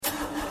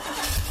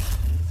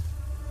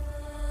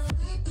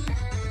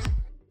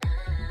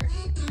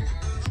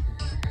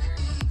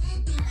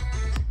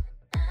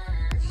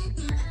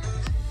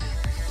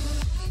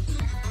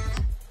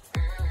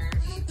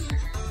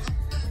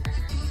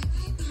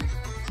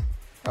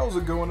How's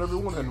it going,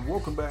 everyone, and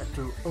welcome back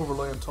to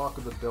Overland Talk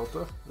of the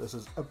Delta. This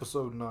is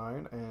episode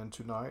 9, and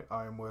tonight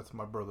I am with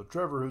my brother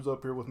Trevor, who's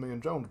up here with me in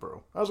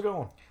Jonesboro. How's it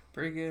going?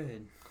 Pretty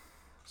good.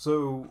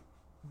 So,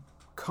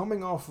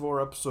 coming off of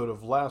our episode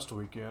of last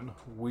weekend,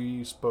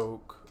 we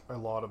spoke a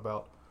lot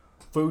about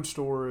food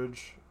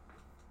storage,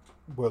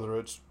 whether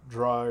it's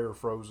dry or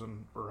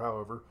frozen or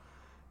however.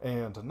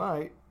 And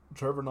tonight,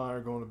 Trevor and I are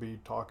going to be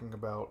talking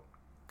about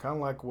kind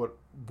of like what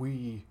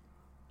we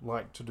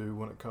like to do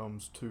when it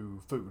comes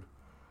to food,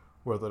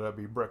 whether that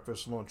be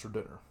breakfast, lunch, or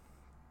dinner.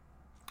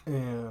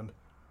 And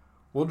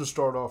we'll just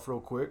start off real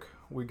quick.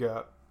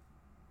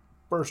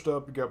 First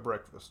up, you got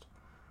breakfast,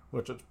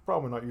 which it's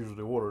probably not usually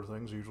the order of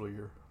things. Usually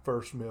your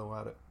first meal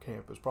out at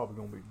camp is probably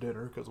going to be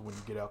dinner, because when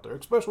you get out there,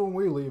 especially when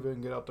we leave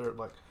and get out there at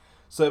like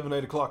 7,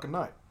 8 o'clock at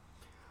night.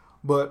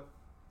 But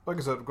like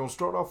I said, we're going to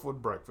start off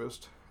with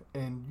breakfast,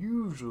 and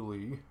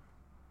usually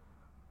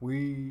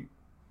we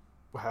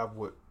have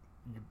what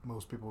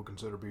most people would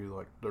consider be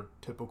like their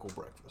typical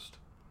breakfast,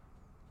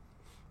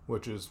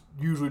 which is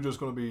usually just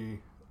going to be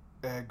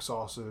egg,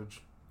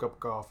 sausage, cup of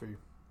coffee,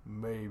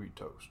 maybe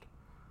toast.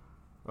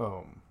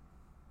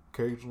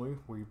 Occasionally,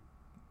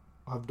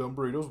 I've done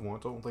burritos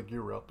once. I don't think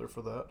you were out there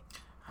for that.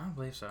 I don't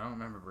believe so. I don't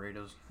remember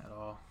burritos at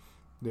all.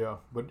 Yeah,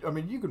 but I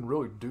mean, you can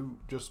really do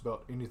just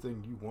about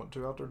anything you want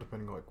to out there,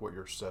 depending on like what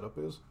your setup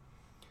is.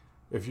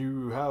 If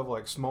you have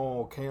like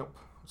small camp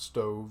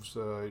stoves,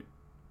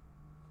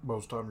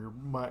 most of the time you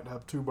might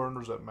have 2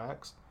 burners at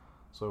max,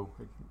 so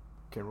it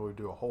can't really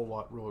do a whole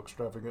lot real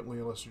extravagantly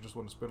unless you just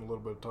want to spend a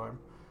little bit of time.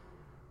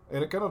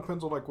 And it kind of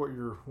depends on like what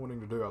you're wanting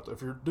to do out there.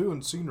 If you're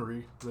doing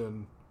scenery,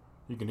 then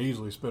you can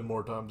easily spend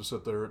more time to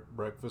sit there at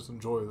breakfast,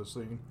 enjoy the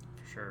scene.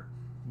 For sure.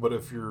 But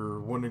if you're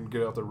wanting to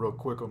get out there real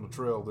quick on the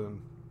trail,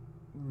 then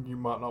you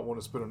might not want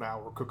to spend an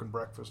hour cooking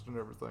breakfast and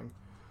everything.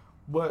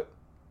 But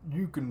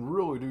you can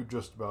really do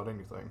just about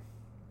anything.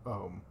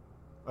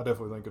 I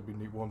definitely think it'd be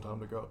neat one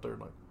time to go out there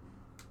and like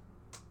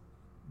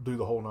do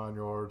the whole 9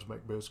 yards,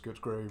 make biscuits,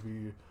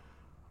 gravy,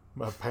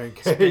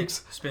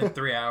 pancakes. Spend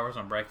 3 hours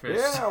on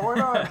breakfast. Yeah, why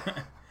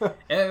not?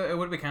 It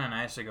would be kind of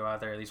nice to go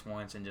out there at least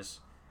once and just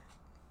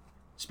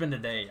spend the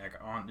day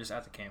just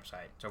at the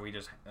campsite. So we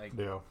just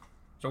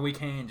so we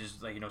can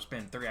just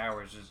spend 3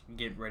 hours just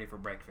getting ready for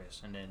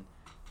breakfast, and then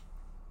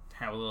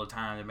have a little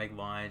time to make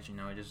lunch.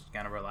 Just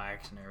kind of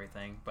relax and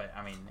everything. But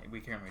I mean, we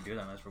can't really do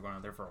that unless we're going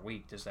out there for a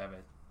week. Just have a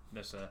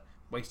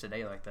waste a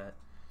day like that.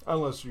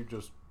 Unless you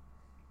just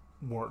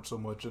weren't so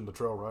much into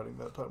trail riding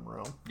that time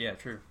around. Yeah,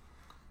 true.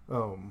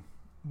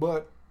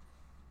 But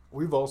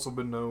we've also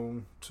been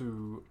known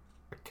to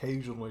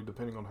occasionally,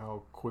 depending on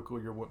how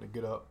quickly you're wanting to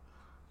get up,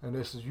 and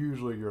this is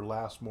usually your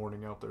last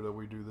morning out there that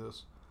we do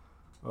this.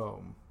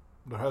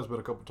 There has been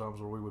a couple times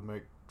where we would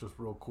make just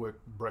real quick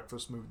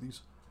breakfast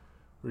smoothies.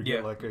 Where you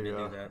get like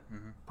a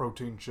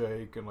protein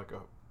shake and like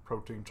a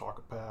protein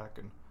chocolate pack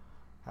and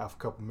half a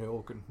cup of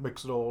milk and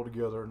mix it all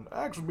together, and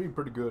actually be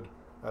pretty good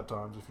at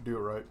times if you do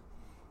it right.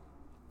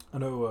 I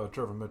know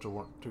Trevor and Mitchell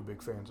weren't too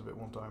big fans of it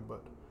one time,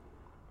 but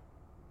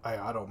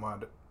I don't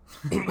mind it.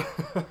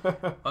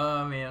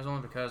 I mean, it was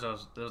only because it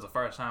was the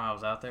first time I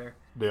was out there.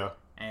 Yeah.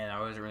 And I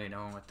wasn't really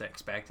knowing what to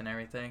expect and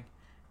everything.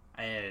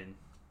 And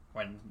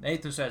when they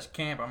threw such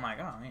camp, I'm like,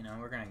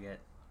 we're going to get...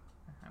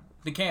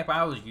 The camp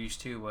I was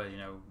used to was,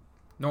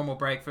 normal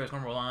breakfast,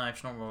 normal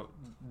lunch, normal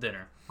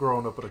dinner.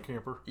 Growing up at a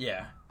camper.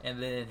 Yeah.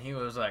 And then he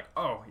was like,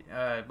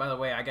 by the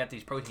way, I got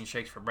these protein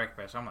shakes for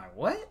breakfast. I'm like,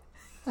 what?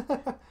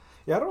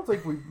 Yeah, I don't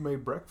think we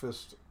made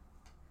breakfast,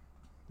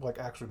 like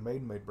actually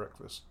made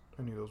breakfast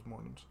any of those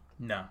mornings.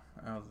 No,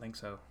 I don't think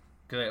so.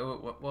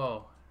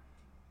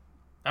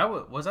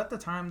 Was that the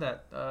time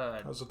that...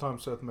 that was the time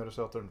Seth met us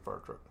out there in the fire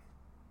truck.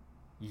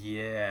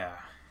 Yeah.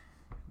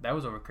 That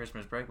was over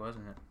Christmas break,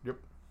 wasn't it?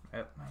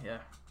 Yep. Yeah.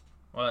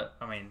 Well,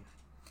 I mean...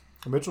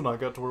 Mitchell and I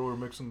got to where we were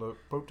mixing the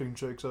protein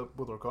shakes up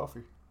with our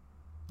coffee.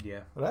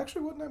 Yeah. It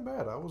actually wasn't that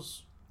bad. I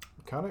was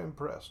kind of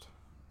impressed.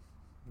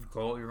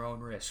 Go at your own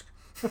risk.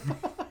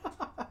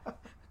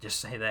 Just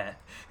say that.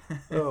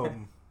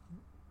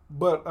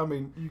 But I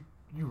mean,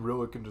 you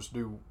really can just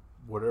do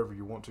whatever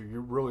you want to.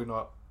 You're really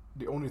not,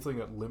 the only thing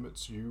that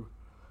limits you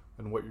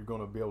and what you're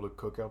going to be able to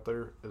cook out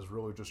there is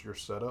really just your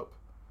setup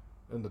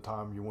and the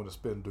time you want to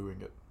spend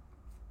doing it.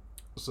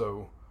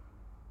 So,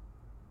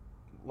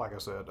 like I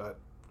said,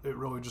 it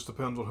really just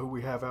depends on who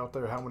we have out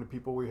there, how many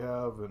people we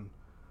have, and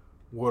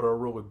what our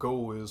real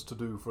goal is to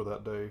do for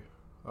that day.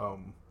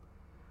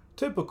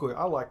 Typically,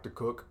 I like to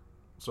cook,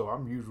 so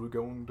I'm usually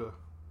going to,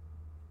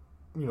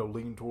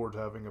 lean towards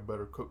having a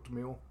better cooked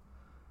meal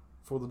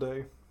for the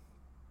day.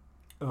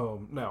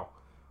 Now,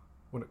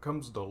 when it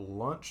comes to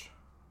lunch,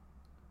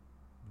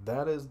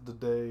 that is the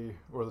day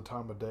or the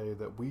time of day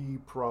that we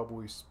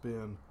probably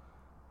spend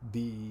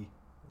the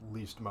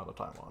least amount of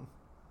time on.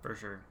 For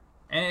sure.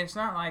 And it's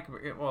not like,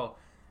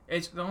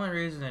 it's the only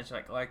reason it's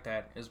like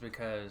that is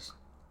because,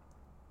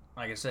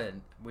 like I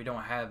said, we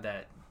don't have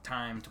that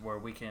time to where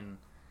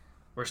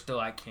we're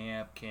still at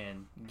camp,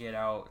 can get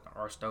out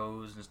our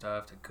stoves and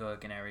stuff to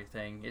cook and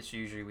everything. It's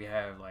usually we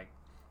have like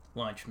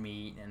lunch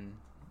meat and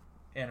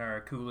in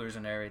our coolers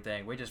and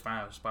everything. We just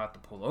find a spot to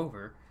pull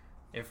over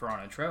if we're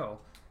on a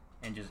trail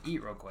and just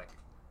eat real quick.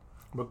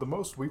 But the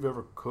most we've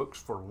ever cooked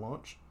for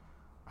lunch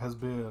has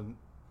been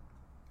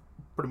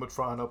pretty much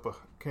frying up a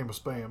can of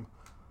Spam.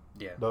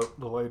 Yeah.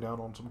 To lay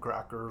down on some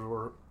crackers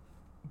or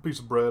a piece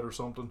of bread or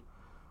something.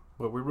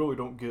 But we really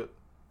don't get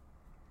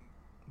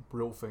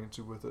real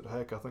fancy with it.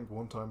 Heck, I think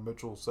one time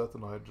Mitchell, Seth,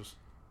 and I just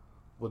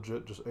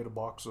legit just ate a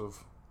box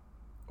of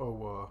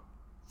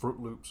Fruit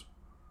Loops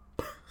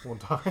one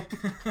time.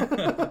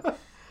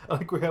 I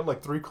think we had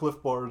like 3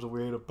 Cliff Bars and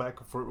we ate a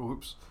pack of Fruit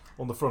Loops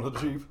on the front of the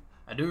Jeep.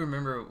 I do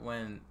remember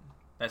when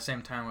that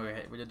same time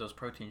we did those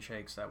protein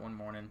shakes that one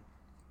morning.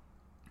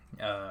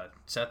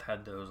 Seth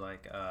had those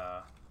like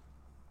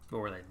what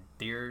were they,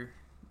 deer?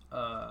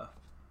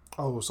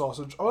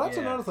 Sausage. Oh, that's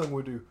another thing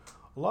we do.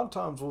 A lot of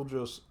times we'll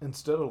just,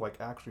 instead of like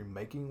actually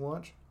making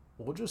lunch,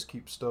 we'll just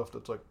keep stuff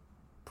that's like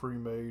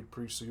pre-made,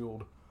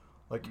 pre-sealed,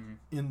 like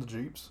in the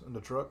Jeeps and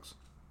the trucks,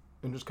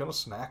 and just kind of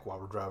snack while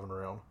we're driving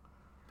around.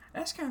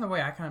 That's kind of the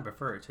way I kind of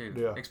prefer it too.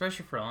 Yeah.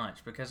 Especially for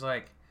lunch, because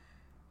like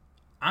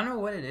I don't know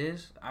what it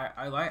is.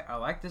 I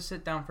like to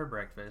sit down for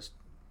breakfast,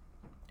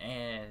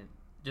 and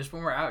just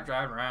when we're out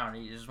driving around,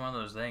 it's just one of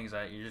those things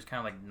that you're just kind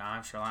of like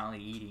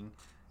nonchalantly eating,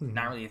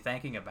 not really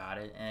thinking about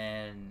it,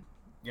 and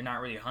you're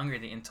not really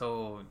hungry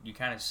until you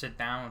kind of sit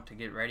down to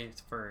get ready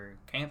for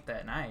camp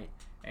that night,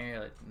 and you're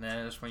like,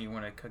 that's when you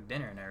want to cook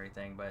dinner and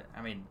everything. But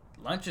I mean,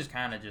 lunch is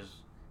kind of just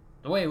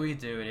the way we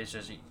do it. It's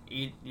just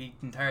eat the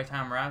entire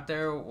time we're out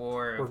there,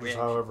 or just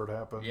however it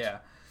happens. Yeah.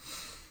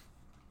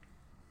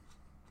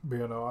 But,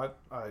 you know,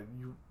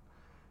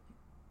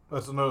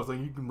 that's another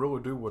thing. You can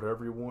really do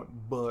whatever you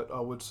want, but I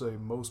would say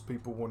most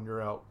people, when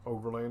you're out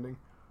overlanding,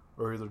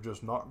 are either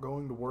just not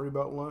going to worry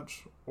about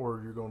lunch,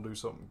 or you're going to do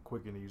something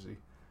quick and easy.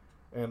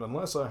 And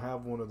unless I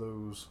have one of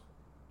those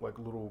like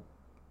little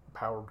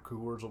powered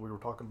coolers that we were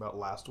talking about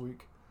last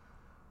week,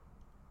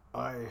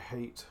 I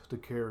hate to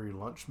carry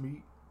lunch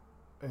meat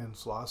and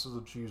slices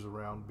of cheese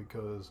around,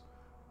 because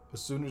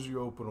as soon as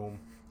you open them,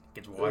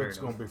 it's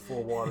going to be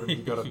full of water, and you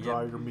got to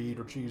dry your meat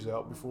or cheese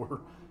out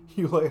before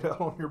you lay it out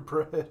on your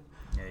bread.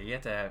 Yeah, you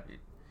have to have.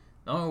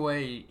 The only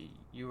way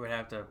you would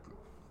have to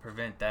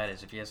prevent that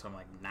is if you have some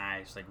like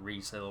nice, like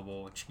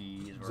resealable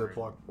cheese or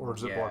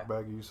Ziploc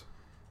baggies.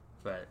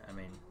 But I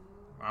mean,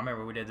 I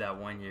remember we did that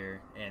one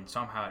year, and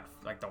somehow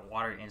the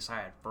water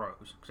inside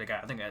froze, because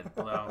I think it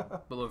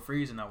got below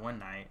freezing that one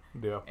night.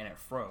 Yeah. And it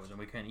froze, and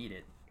we couldn't eat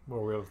it.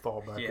 Well, we had to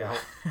thaw back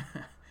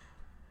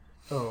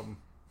out.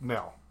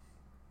 Now,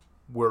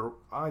 where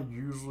I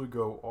usually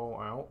go all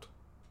out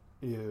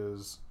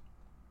is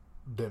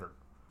dinner.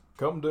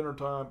 Come dinner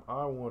time,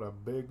 I want a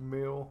big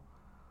meal.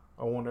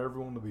 I want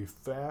everyone to be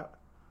fat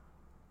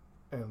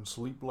and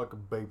sleep like a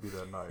baby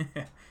that night.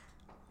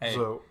 Hey,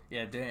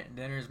 yeah,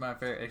 dinner is my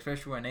favorite,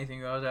 especially when Nathan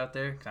goes out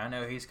there, because I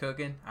know he's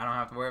cooking. I don't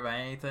have to worry about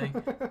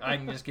anything. I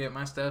can just get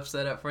my stuff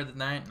set up for the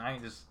night, and I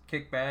can just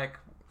kick back,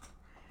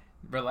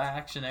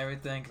 relax, and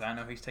everything, because I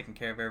know he's taking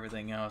care of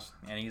everything else.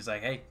 And he's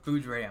like, hey,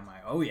 food's ready. I'm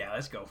like, oh, yeah,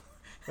 let's go.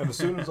 And as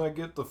soon as I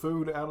get the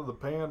food out of the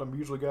pan, I'm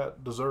usually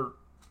got dessert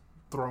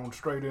thrown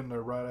straight in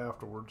there right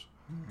afterwards.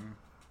 Mm-hmm.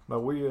 Now,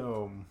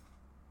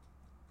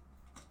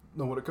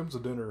 when it comes to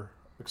dinner,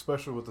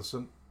 especially with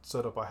the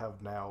setup I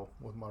have now,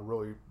 with my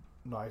really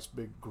nice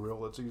big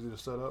grill that's easy to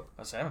set up.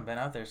 I haven't been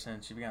out there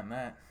since you've gotten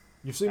that.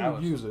 You've seen me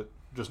use it,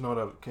 just not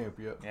out at camp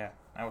yet. Yeah,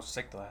 I was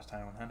sick the last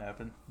time when that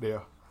happened. Yeah.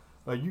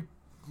 Now, you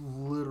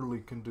literally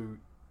can do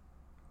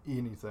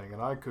anything,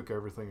 and I cook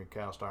everything in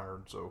cast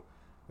iron, so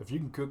if you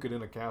can cook it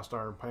in a cast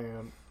iron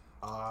pan,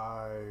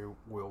 I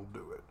will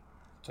do it.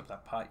 Except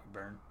that pot you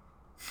burn.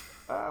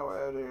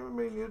 I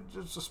mean,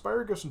 it's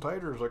asparagus and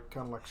taters that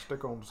kind of like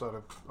stick on the side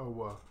of,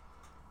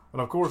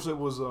 and of course it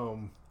was,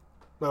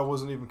 that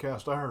wasn't even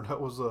cast iron,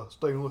 that was a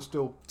stainless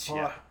steel pot.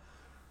 Yeah.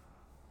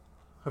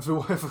 If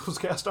it was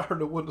cast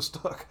iron, it wouldn't have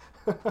stuck.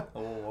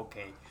 Oh,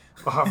 okay.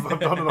 I've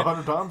done it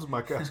 100 times with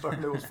my cast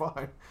iron, it was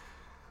fine.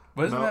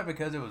 Wasn't that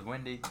because it was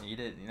windy?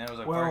 It was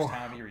the first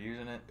time you were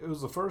using it? It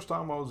was the first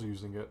time I was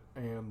using it,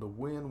 and the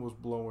wind was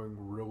blowing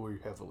really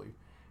heavily.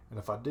 And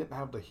if I didn't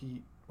have the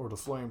heat or the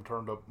flame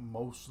turned up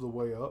most of the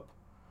way up,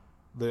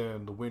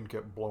 then the wind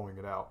kept blowing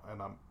it out.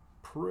 And I'm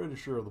pretty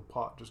sure the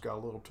pot just got a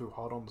little too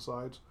hot on the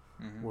sides,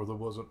 where there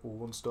wasn't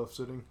oil and stuff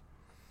sitting.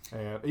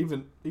 And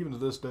even to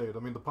this day, I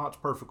mean, the pot's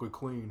perfectly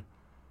clean,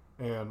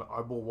 and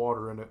I boil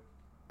water in it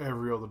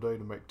every other day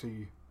to make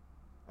tea.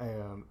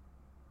 And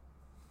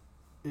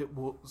it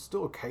will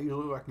still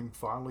occasionally, I can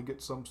finally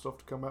get some stuff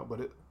to come out,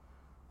 but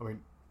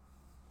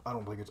I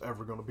don't think it's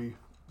ever going to be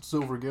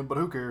silver again, but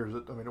who cares?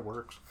 It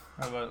works.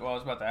 I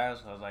was about to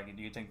ask, I was like,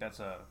 do you think that's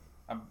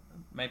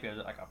maybe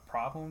a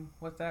problem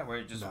with that,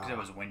 where because it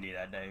was windy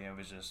that day, it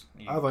was just,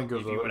 I think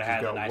if you would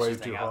have had the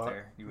nicest thing out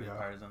there, you would have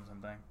probably done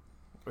something.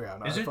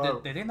 Yeah, no,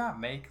 did they not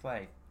make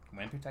like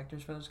wind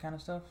protectors for this kind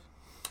of stuff?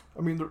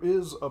 I mean, there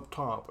is up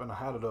top, and I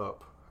had it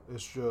up.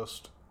 It's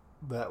just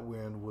that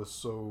wind was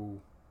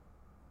so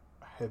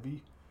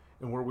heavy,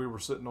 and where we were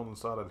sitting on the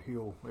side of the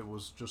hill, it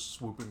was just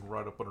swooping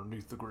right up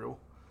underneath the grill.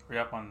 We're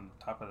up on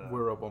top of the...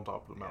 We're up on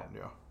top of the mountain,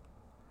 yeah.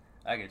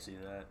 I could see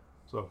that.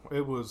 So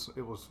it was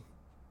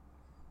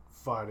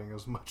fighting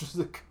as much as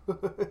it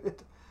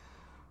could.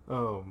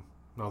 No,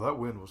 that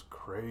wind was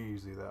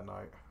crazy that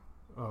night.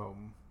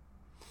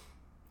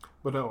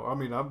 But no, I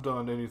mean, I've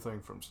done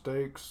anything from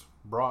steaks,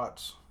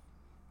 brats,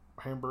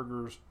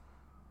 hamburgers,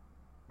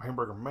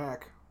 hamburger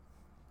mac,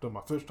 done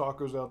my fish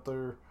tacos out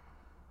there,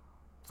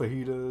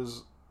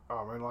 fajitas.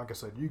 I mean, like I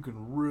said, you can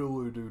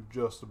really do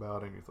just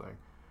about anything.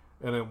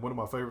 And then one of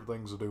my favorite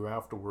things to do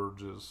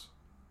afterwards is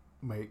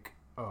make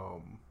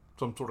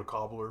some sort of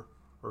cobbler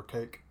or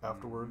cake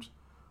afterwards.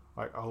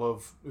 I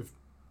love if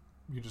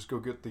you just go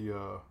get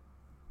the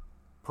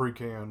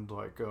pre-canned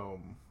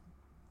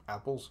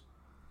apples,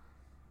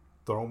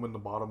 throw them in the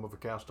bottom of a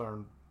cast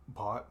iron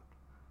pot,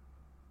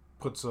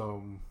 put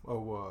some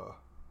what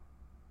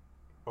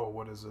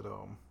is it,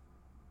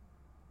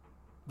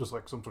 just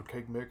like some sort of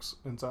cake mix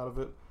inside of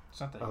it. It's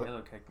not the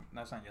yellow cake.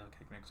 That's not yellow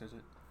cake mix, is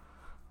it?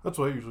 That's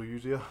what I usually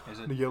use. Yeah. Is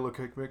it the yellow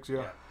cake mix?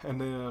 Yeah.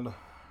 And then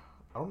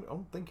I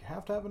don't think you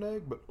have to have an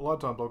egg, but a lot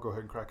of times I'll go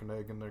ahead and crack an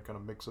egg in there, kind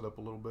of mix it up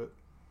a little bit,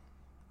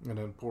 and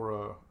then pour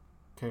a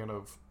can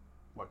of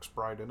like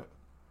Sprite in it.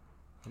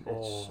 And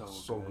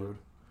it's so good.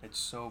 It's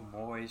so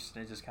moist.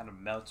 It just kind of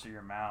melts in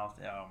your mouth.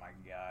 Oh my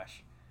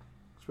gosh.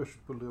 Especially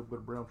put a little bit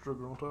of brown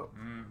sugar on top.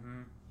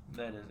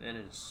 It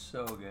is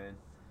so good.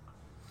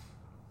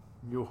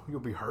 You'll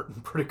be hurting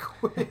pretty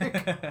quick.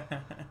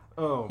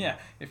 Yeah,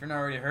 if you're not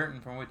already hurting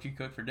from what you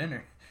cooked for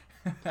dinner.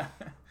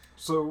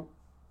 So,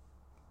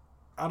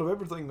 out of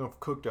everything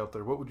I've cooked out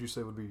there, what would you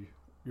say would be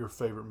your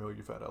favorite meal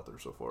you've had out there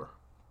so far?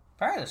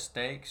 Probably the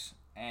steaks,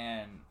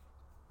 and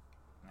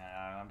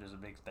I'm just a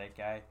big steak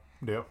guy.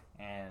 Yeah.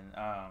 And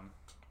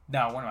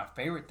now one of my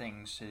favorite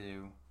things to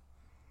do,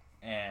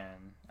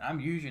 and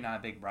I'm usually not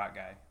a big brat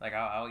guy. Like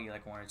I'll eat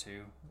like one or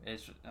two.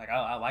 It's like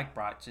I like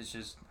brats. It's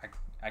just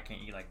I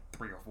can't eat like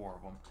 3 or 4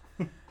 of them.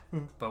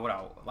 But what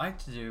I like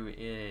to do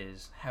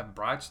is have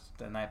brats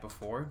the night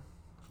before,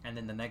 and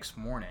then the next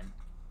morning,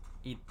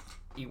 eat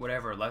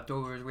whatever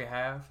leftovers we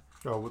have.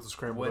 Oh, with the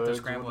scrambled eggs. With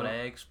the scrambled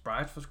eggs,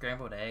 brats with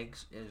scrambled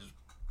eggs is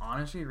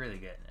honestly really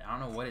good. I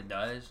don't know what it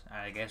does.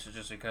 I guess it's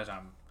just because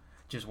I'm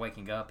just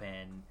waking up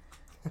and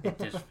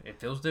it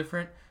feels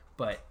different.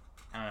 But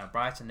I don't know,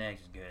 brats and eggs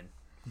is good.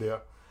 Yeah,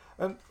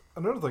 and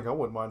another thing I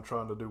wouldn't mind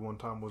trying to do one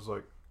time was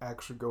like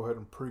actually go ahead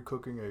and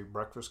pre-cooking a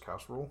breakfast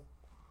casserole.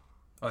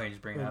 Oh, you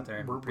just bring it out there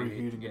and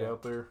reheating it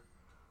out there.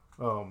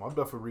 I've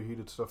definitely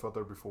reheated stuff out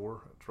there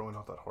before. It's really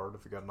not that hard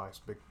if you got a nice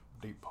big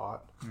deep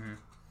pot.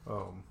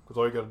 Because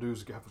all you got to do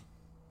is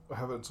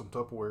have it in some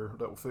Tupperware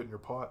that will fit in your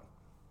pot.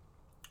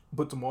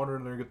 Put some water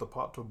in there, get the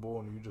pot to a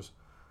boil, and you just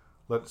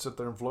let it sit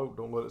there and float.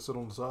 Don't let it sit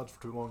on the sides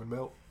for too long and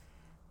melt.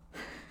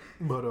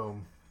 But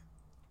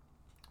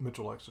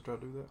Mitchell likes to try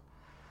to do that.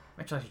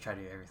 Mitchell likes to try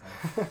to do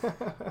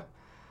everything.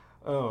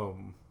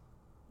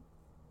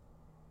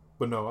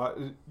 But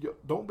no,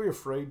 don't be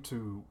afraid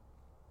to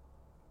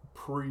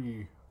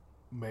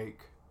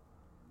pre-make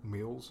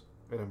meals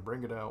and then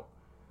bring it out.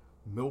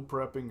 Meal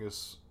prepping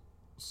is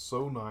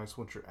so nice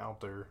once you're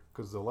out there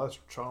because the less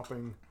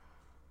chopping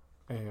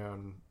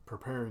and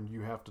preparing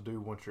you have to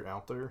do once you're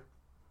out there,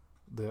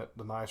 the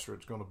nicer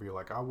it's going to be.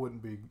 Like I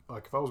wouldn't be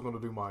like if I was going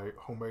to do my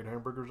homemade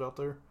hamburgers out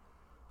there,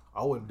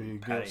 I wouldn't be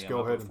against go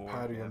ahead and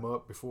patty them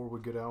up before we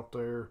get out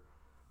there,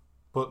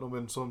 putting them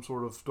in some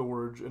sort of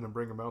storage and then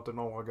bring them out there. And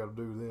all I got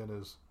to do then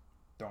is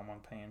throw them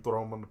on the pan.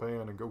 Throw them on the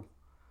pan and go.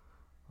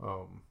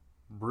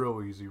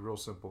 Real easy, real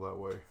simple that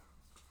way.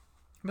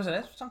 But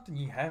that's something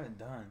you haven't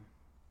done.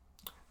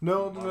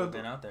 No,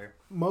 been out there.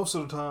 Most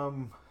of the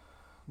time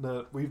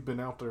that we've been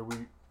out there, we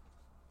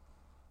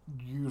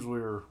usually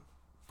are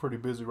pretty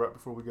busy right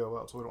before we go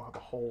out, so we don't have a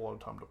whole lot of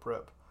time to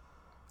prep.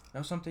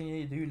 Know something you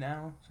need to do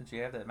now since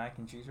you have that mac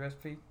and cheese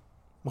recipe?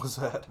 What's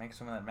that? Make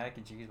some of that mac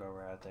and cheese while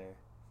we're out there.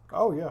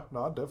 Oh yeah,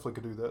 no, I definitely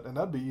could do that, and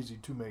that'd be easy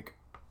to make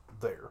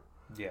there.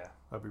 Yeah,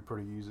 that'd be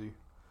pretty easy.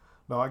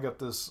 No, I got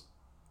this.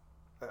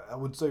 I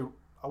wouldn't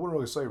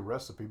really say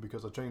recipe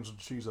because I change the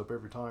cheese up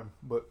every time.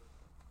 But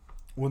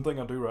one thing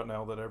I do right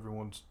now that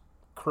everyone's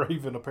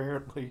craving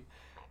apparently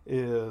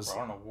is I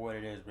don't know what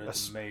it is, but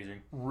it's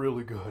amazing.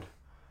 Really good.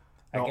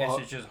 I guess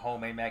it's just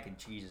homemade mac and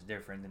cheese is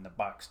different than the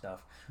box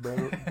stuff.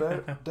 Better,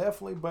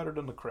 definitely better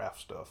than the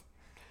craft stuff.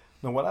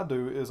 Now what I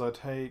do is I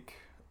take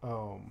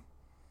some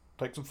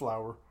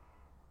flour,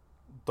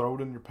 throw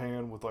it in your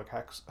pan with like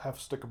half a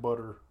stick of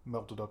butter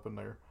melted up in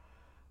there.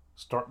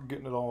 Start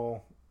getting it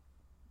all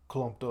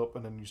clumped up,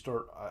 and then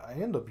I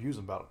end up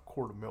using about a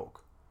quart of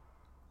milk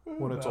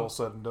when it's all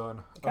said and done.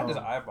 You kind of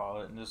just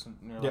eyeball it and just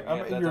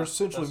you're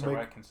essentially making the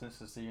right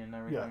consistency and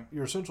everything. Yeah,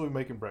 you're essentially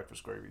making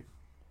breakfast gravy.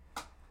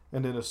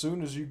 And then as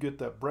soon as you get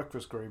that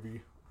breakfast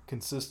gravy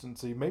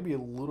consistency, maybe a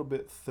little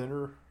bit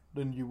thinner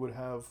than you would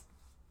have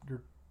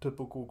your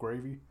typical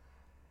gravy,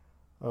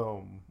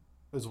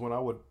 is when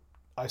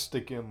I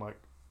stick in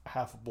like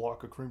half a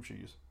block of cream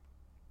cheese,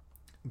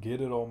 get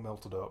it all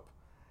melted up,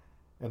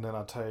 and then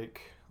I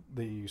take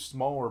the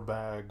smaller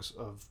bags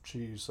of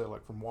cheese, say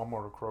like from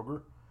Walmart or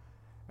Kroger,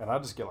 and I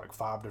just get like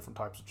 5 different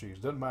types of cheese.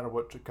 Doesn't matter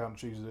what kind of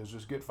cheese it is,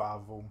 just get 5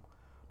 of them.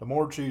 The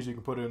more cheese you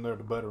can put in there,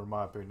 the better, in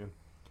my opinion.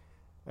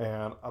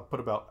 And I put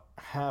about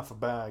half a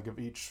bag of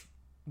each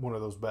one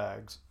of those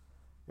bags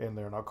in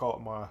there, and I call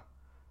it my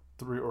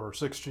 3 or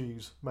 6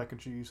 cheese mac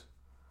and cheese.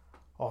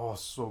 Oh,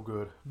 so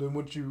good. Then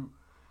once you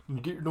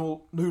get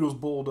your noodles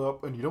boiled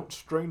up, and you don't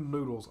strain the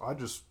noodles, I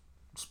just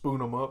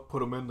spoon them up,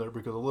 put them in there,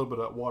 because a little bit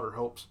of that water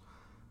helps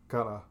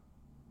kind of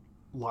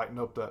lighten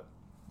up that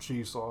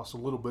cheese sauce a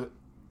little bit.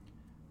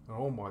 And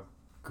oh my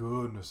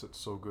goodness, it's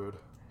so good.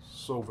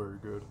 So very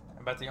good.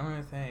 But the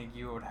only thing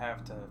you would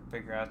have to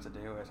figure out to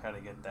do is how to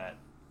get that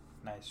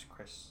nice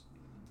crisp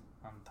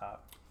on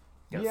top.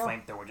 Get a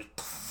flamethrower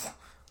just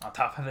on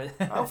top of it.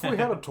 If we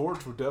had a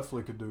torch, we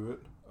definitely could do it.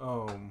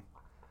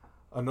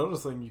 Another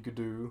thing you could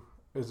do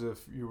is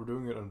if you were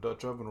doing it in a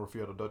Dutch oven, or if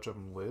you had a Dutch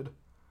oven lid,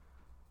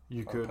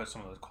 you could put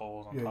some of those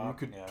coals on top. Yeah, you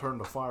could turn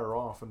the fire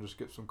off and just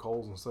get some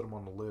coals and set them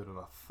on the lid, and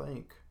I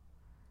think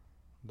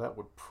that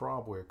would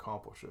probably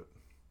accomplish it.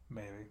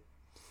 Maybe.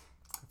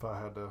 If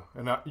I had to.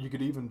 And you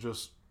could even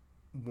just,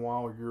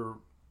 while you're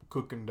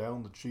cooking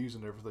down the cheese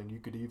and everything, you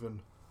could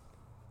even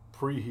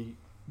preheat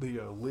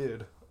the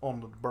lid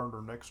on the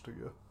burner next to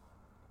you.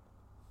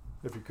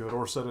 If you could.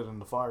 Or set it in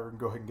the fire and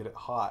go ahead and get it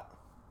hot,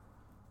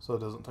 so it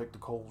doesn't take the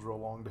coals real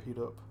long to heat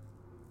up.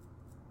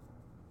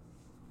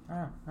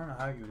 I don't know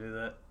how you do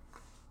that.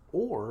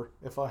 Or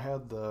if I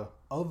had the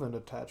oven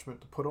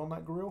attachment to put on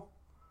that grill.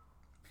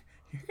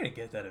 You're going to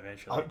get that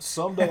eventually.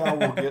 Someday I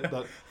will get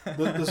that.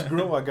 This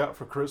grill I got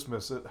for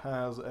Christmas, it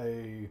has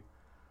a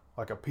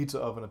pizza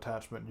oven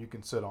attachment, and you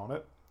can sit on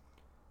it.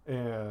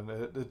 And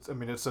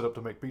it's set up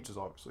to make pizzas,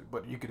 obviously.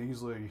 But you could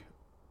easily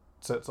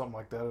set something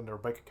like that in there,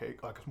 bake a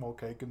cake, like a small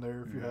cake in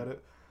there if you had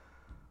it.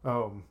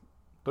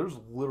 There's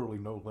literally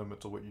no limit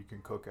to what you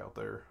can cook out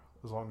there,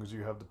 as long as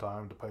you have the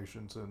time, the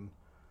patience, and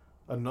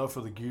enough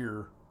of the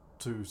gear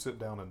to sit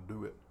down and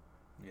do it.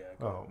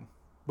 Yeah.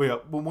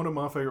 But one of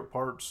my favorite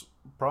parts,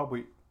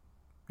 probably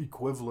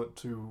equivalent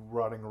to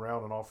riding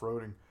around and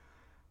off-roading,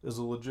 is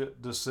a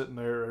legit just sitting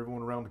there,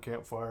 everyone around the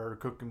campfire,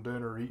 cooking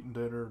dinner, eating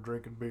dinner,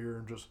 drinking beer,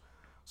 and just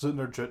sitting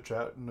there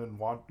chit-chatting and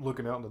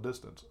looking out in the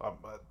distance.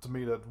 To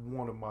me, that's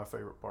one of my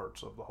favorite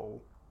parts of the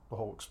whole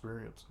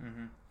experience.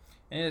 Mm-hmm.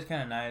 And it's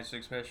kind of nice,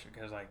 especially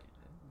because one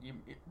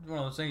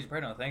of those things you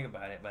probably don't think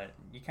about it, but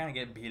you kind of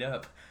get beat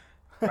up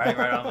right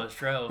on those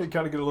trails. You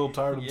kind of get a little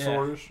tired and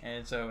sore-ish.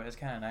 And so it's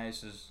kind of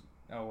nice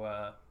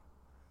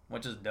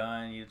once it's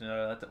done,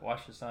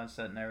 watch the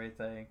sunset and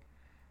everything,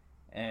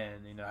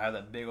 and have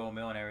that big old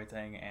meal and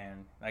everything,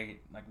 and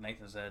like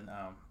Nathan said,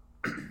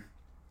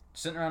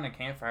 sitting around the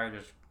campfire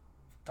just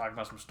talking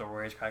about some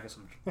stories, cracking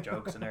some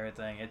jokes and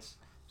everything. It's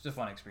a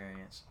fun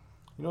experience.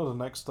 The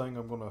next thing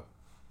I'm gonna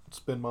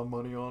spend my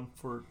money on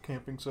for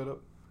camping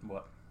setup?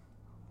 What?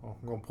 Well,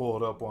 I'm gonna pull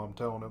it up while I'm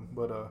telling him,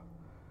 but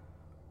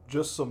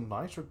just some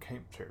nicer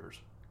camp chairs.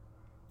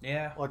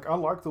 Yeah. Like, I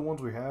like the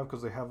ones we have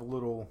because they have a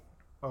little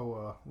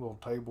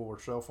table or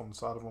shelf on the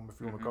side of them, if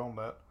you want to call them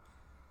that.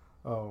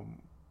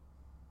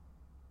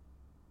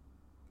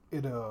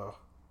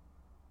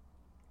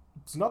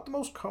 It's not the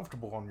most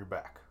comfortable on your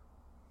back.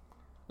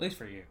 At least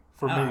for you.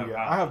 For me,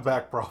 yeah. I have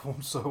back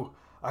problems, so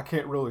I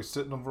can't really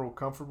sit in them real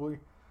comfortably.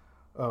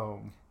 The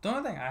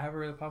only thing I have a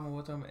real problem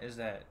with them is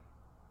that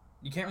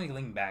you can't really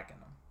lean back in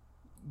them.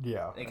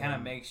 Yeah. It kind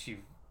of makes you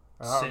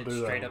sit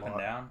straight up and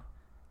down,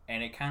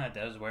 and it kind of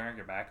does wear on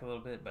your back a little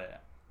bit,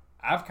 but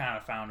I've kind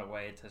of found a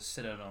way to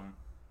sit in them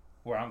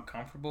where I'm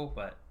comfortable,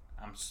 but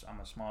I'm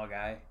a small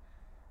guy.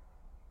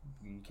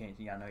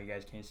 I know you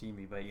guys can't see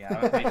me, but yeah,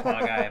 I'm a pretty small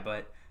guy,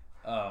 but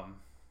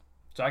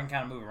so I can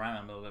kind of move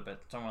around a little bit,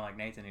 but someone like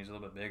Nathan who's a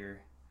little bit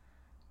bigger,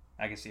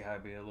 I can see how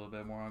it'd be a little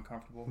bit more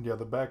uncomfortable. Yeah,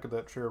 the back of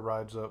that chair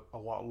rides up a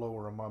lot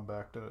lower on my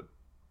back than it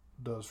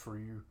does for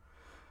you.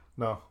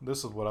 No,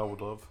 this is what I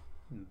would love.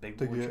 Big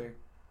boy chair.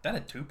 That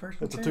a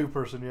 2-person It's chair? a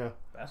 2-person, yeah.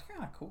 That's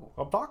kind of cool.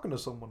 I'm talking to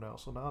someone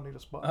else, so now I need a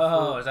spot.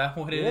 Oh, is that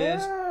what it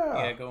is?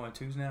 Yeah. Yeah, go in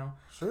 2s now?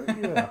 Sure,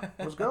 yeah.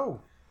 Let's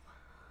go.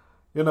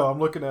 I'm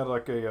looking at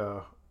like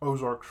a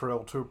Ozark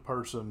Trail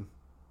 2-person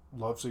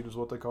love seat is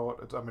what they call it.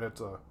 For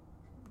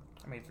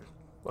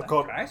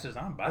prices,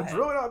 I'm buying. It's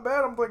really not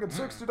bad. I'm thinking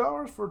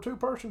 $60 for a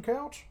 2-person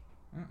couch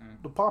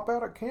to pop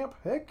out at camp.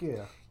 Heck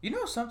yeah.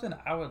 Something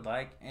I would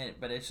like,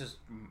 but it's just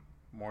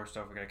more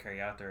stuff we got to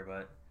carry out there,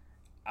 but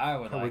I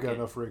would like we got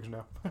enough rigs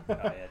now. Oh,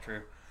 yeah,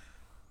 true.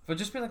 But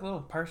just be like a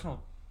little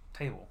personal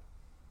table.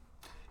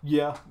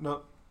 Yeah,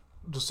 no,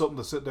 just something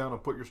to sit down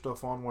and put your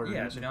stuff on while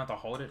you're so you don't have to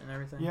hold it and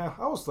everything. Yeah,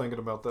 I was thinking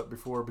about that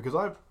before because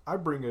I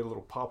bring a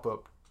little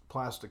pop-up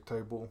plastic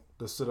table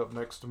to sit up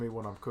next to me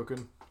when I'm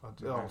cooking.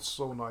 Oh, it's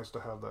so nice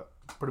to have that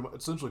pretty much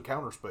essentially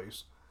counter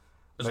space.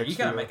 So you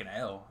gotta make an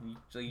L.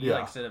 So you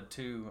set up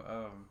 2.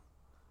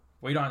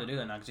 Well, you don't have to do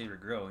that now because you have your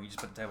grill. You just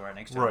put the table right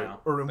next to it now.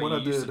 But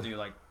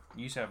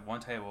you used to have one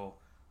table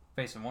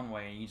facing one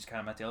way, and you just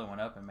kind of met the other one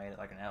up and made it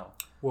like an L.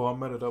 Well, I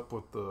met it up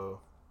with the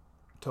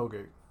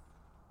tailgate.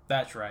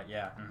 That's right,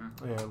 yeah.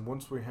 Mm-hmm. And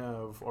once we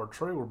have our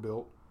trailer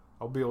built,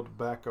 I'll be able to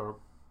back our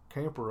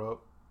camper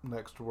up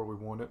next to where we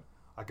want it.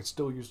 I could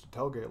still use the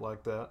tailgate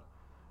like that,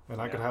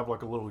 and I could have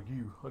like a little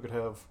U. I could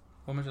have...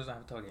 Woman doesn't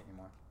have a tailgate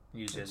anymore.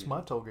 It's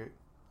my tailgate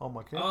on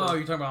my camper. Oh,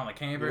 you're talking about on the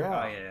camper?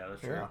 Yeah. Oh, yeah,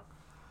 that's true. Yeah.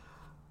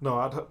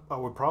 No, I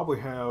would probably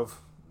have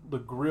the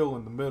grill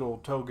in the middle,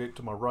 tailgate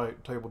to my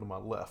right, table to my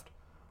left.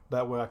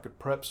 That way I could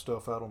prep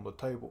stuff out on the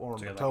table or on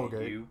the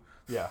tailgate.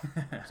 Yeah.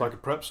 So I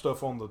could prep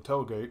stuff on the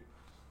tailgate,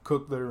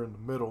 cook there in the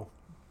middle,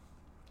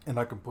 and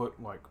I can put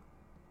like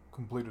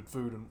completed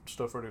food and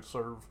stuff ready to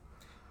serve.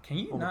 Can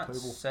you not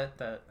set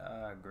that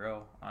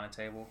grill on a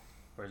table,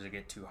 or does it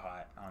get too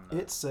hot on the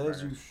It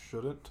says you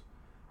shouldn't,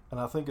 and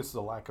I think it's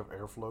the lack of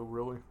airflow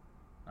really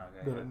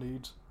that it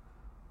needs.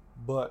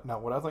 But now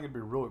what I think would be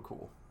really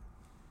cool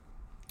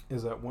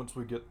is that once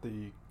we get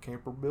the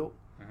camper built,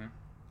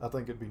 I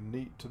think it'd be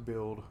neat to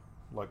build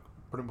like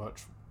pretty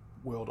much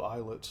weld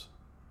eyelets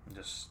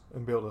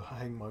and be able to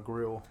hang my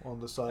grill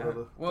on the side of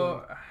the thing.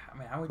 I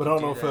mean, how would but I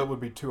don't know if that would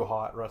be too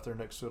hot right there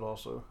next to it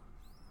also.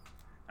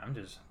 I'm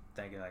just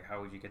thinking, like,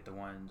 how would you get the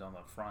ones on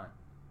the front?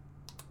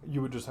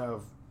 You would just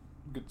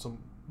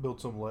build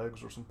some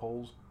legs or some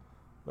poles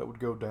that would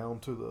go down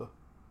to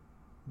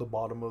the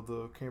bottom of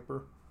the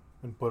camper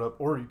and put up,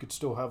 or you could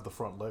still have the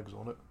front legs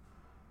on it.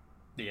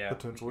 Yeah,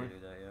 potentially. We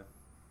could do that, yeah.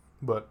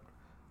 But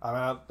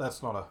I mean,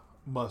 that's not a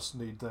must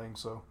need thing,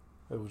 so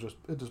it'd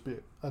just be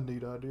a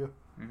neat idea.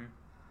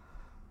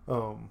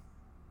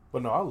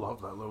 But no, I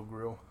love that little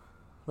grill.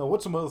 Now,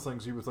 what's some other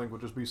things you would think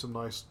would just be some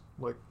nice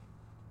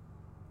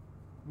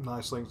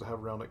things to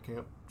have around at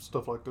camp?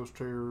 Stuff like those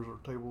chairs or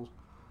tables.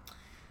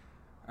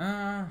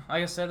 Like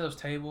I said, those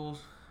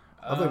tables.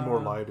 I think more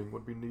lighting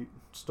would be neat.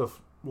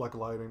 Stuff like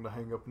lighting to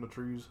hang up in the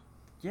trees.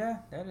 Yeah,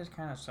 that is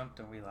kind of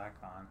something we like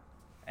on.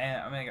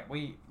 And I mean,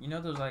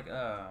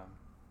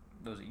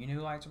 those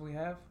Unu lights that we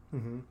have,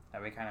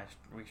 that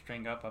we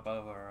string up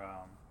above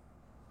our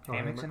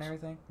hammocks and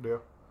everything. Yeah,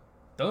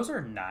 those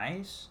are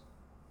nice.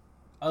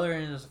 Other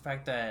than the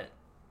fact that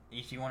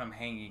if you want them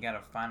hanging, you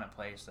gotta find a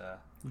place to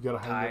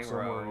hang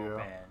somewhere,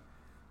 and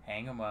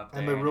hang them up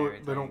there.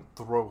 And they don't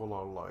throw a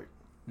lot of light.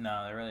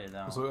 No, they really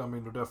don't. So I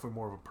mean, they're definitely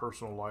more of a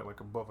personal light, like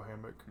above a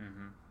hammock.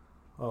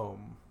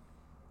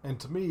 And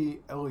to me,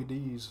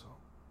 LEDs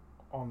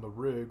on the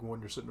rig when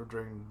you're sitting there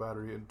draining the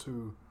battery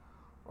into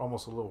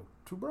almost a little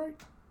too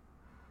bright.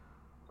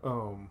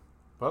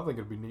 But I think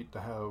it'd be neat to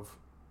have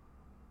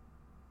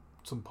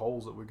some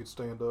poles that we could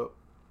stand up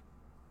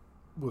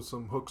with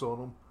some hooks on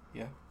them.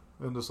 Yeah.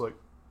 And just like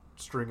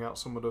string out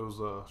some of those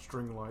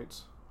string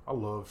lights. I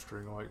love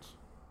string lights.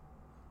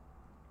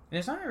 And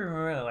it's not even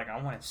really like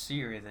I want to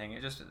see everything.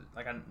 It's just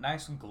like a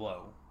nice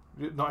glow.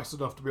 Nice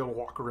enough to be able to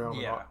walk around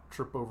and not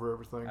trip over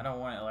everything. I don't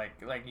want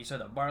it like you said,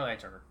 the bar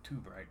lights are too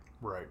bright.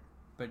 Right.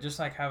 But just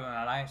like having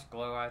a nice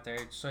glow out there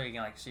so you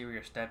can like see where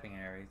you're stepping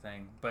and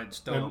everything. But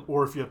still.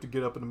 Or if you have to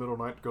get up in the middle of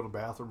the night to go to the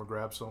bathroom or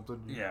grab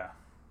something.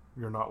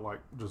 You're not like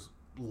just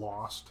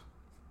lost.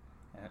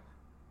 Yeah.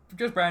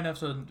 Just bright enough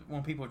so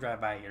when people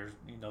drive by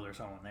you know there's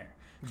someone there.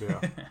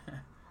 Yeah.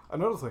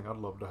 Another thing I'd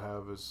love to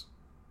have is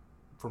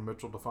for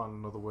Mitchell to find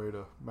another way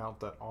to mount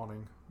that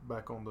awning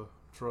back on the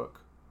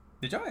truck.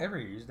 Did y'all ever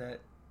use that?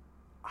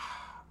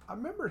 I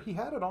remember he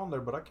had it on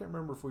there, but I can't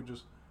remember if we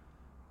just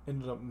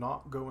ended up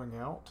not going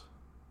out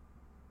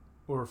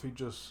or if he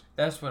just...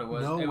 That's what it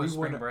was. No, it was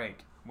spring break.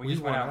 We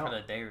just went out for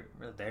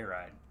the day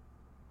ride.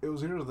 It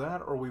was either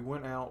that or we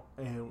went out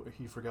and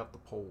he forgot the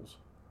poles.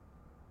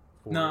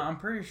 No, I'm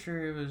pretty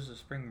sure it was a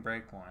spring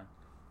break one.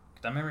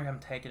 Because I remember him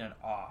taking it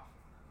off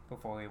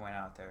before we went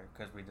out there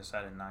because we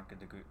decided not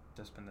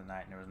to spend the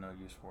night and there was no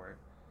use for it.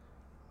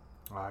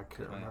 I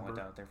can't remember. We went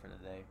out there for the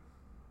day.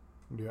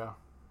 Yeah.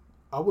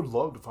 I would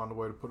love to find a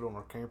way to put it on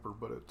our camper,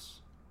 but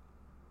it's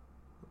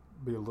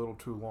be a little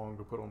too long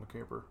to put on the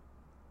camper.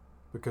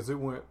 Because it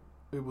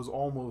was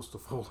almost the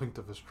full length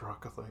of his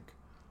truck, I think.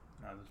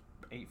 No, it was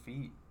 8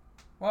 feet.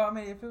 Well, I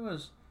mean, if it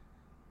was...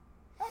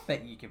 I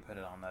bet you could put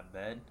it on that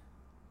bed.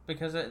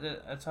 Because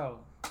that's how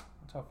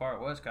far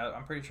it was.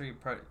 I'm pretty sure you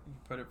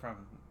put it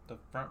from the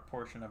front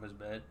portion of his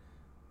bed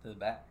to the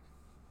back.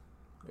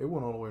 It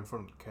went all the way in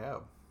front of the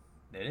cab.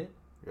 Did it?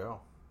 Yeah.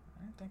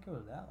 I didn't think it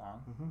was that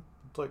long.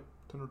 It's like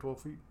 10 or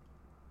 12 feet.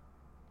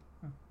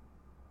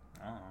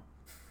 I don't know.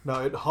 No,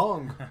 it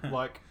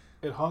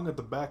hung at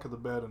the back of the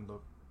bed and the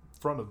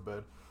front of the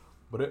bed,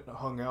 but it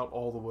hung out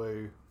all the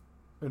way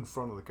in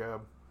front of the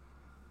cab.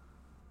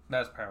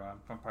 That's probably what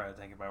I'm probably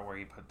thinking about where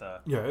you put the...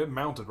 Yeah, it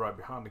mounted right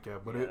behind the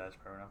cab, but that's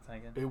probably what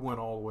I'm thinking. It went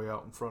all the way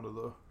out in front of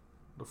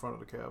the front of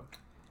the cab.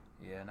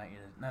 Yeah,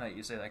 now that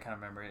you say that, I kind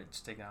of remember it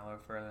sticking out a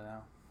little further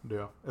now.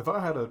 Yeah. If I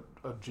had a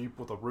Jeep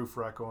with a roof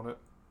rack on it,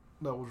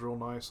 that was real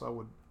nice, I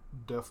would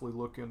definitely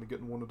look into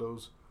getting one of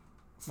those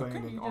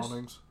fanning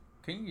awnings.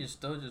 Can you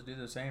still just do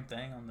the same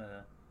thing on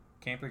the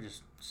camper,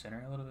 just center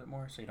it a little bit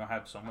more so you don't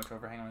have so much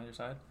overhang on either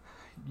side?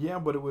 Yeah,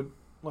 but it would,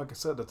 like I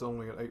said, that's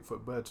only an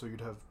 8-foot bed, so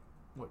you'd have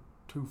like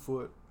 2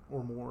 foot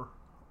or more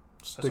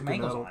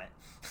sticking out on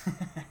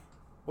it.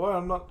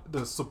 Well,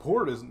 the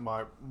support isn't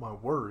my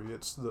worry,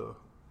 it's the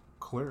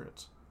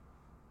clearance.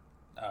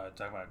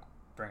 Talking about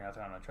bringing out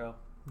there on a trail?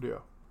 Yeah.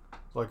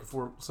 Like if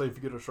you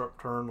get a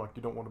sharp turn, like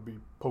you don't want to be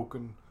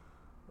poking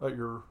at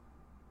your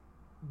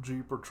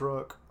Jeep or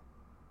truck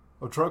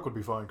A truck would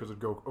be fine because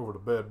it'd go over the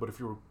bed, but if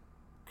you were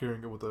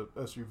carrying it with a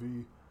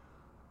SUV,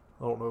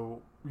 I don't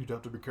know, you'd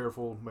have to be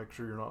careful, make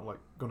sure you're not like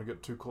going to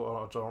get too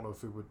close. I don't know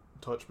if it would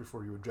touch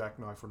before you would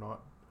jackknife or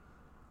not.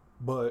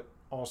 But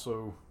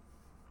also,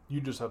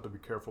 you just have to be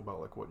careful about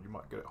like what you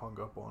might get it hung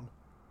up on.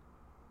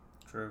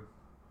 True.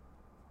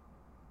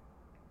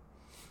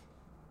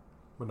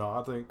 But no,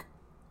 I think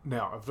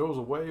now if there was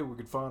a way we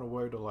could find a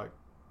way to like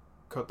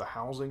cut the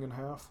housing in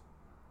half.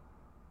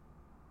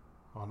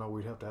 Oh no,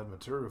 we'd have to add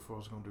material if I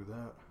was going to do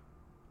that.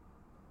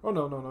 Oh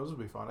no, this would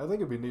be fine. I think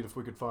it'd be neat if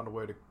we could find a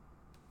way to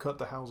cut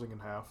the housing in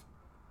half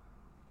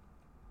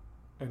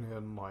and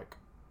then like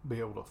be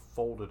able to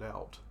fold it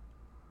out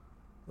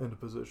into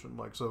position.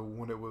 Like so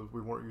when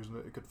we weren't using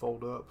it, it could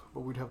fold up.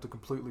 But we'd have to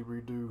completely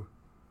redo.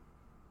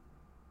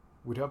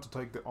 We'd have to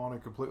take the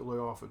awning completely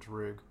off its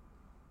rig,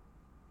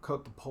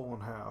 cut the pole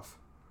in half,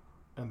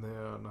 and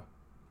then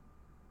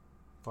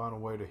find a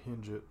way to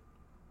hinge it,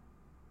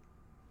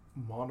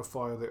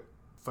 modify the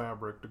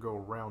fabric to go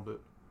around it.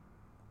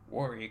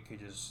 Or you could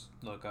just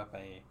look up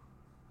a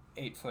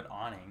 8-foot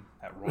awning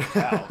that rolls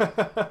out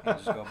and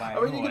just go buy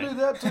I mean, you can do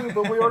that too,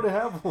 but we already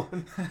have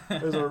one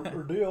as our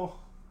deal.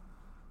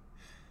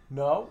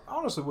 No, I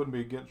honestly wouldn't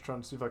be against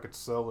trying to see if I could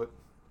sell it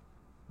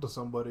to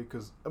somebody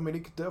because, I mean,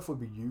 it could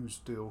definitely be used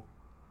still.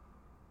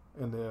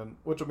 And then,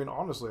 which, I mean,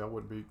 honestly,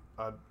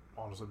 I'd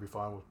honestly be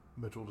fine with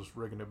Mitchell just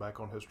rigging it back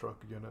on his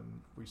truck again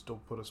and we still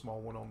put a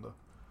small one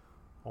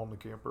on the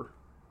camper.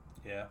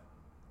 Yeah.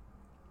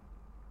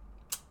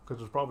 Because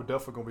there's probably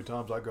definitely going to be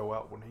times I go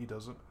out when he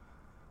doesn't.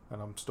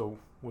 And I'm still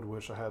would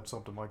wish I had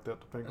something like that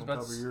depending on the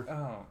time of year.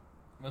 Oh,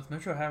 with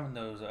Mitchell having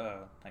those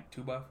like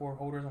 2x4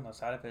 holders on the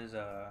side of his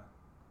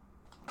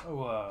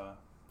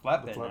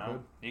flatbed now,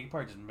 you can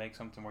probably just make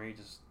something where he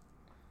just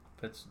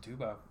puts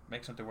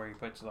make something where he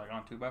puts like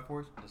on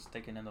 2x4s, just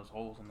sticking in those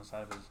holes on the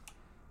side of his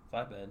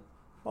flatbed.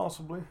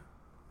 Possibly.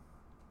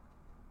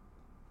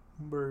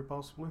 Very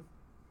possibly.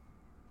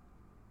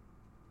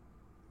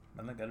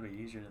 I think that'd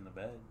be easier than the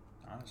bed,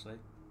 honestly.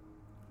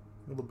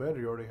 Well, the bed,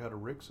 he already had a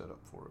rig set up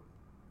for it.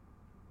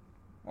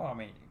 Well, I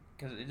mean,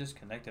 because it just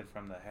connected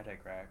from the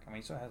headache rack. I mean,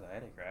 he still has a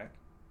headache rack.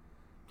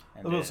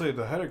 I was going to say,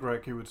 the headache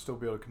rack, he would still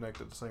be able to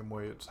connect it the same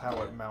way. It's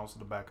how it mounts to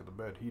the back of the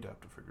bed he'd have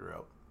to figure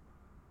out.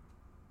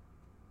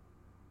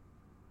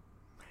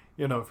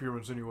 You know, if you're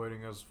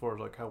insinuating as far as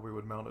like how we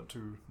would mount it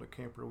to the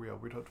camper,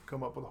 we'd have to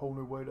come up with a whole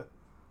new way to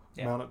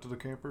mount it to the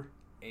camper.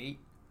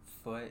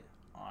 8-foot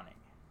awning.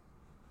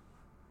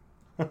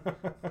 I'm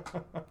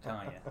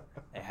telling you,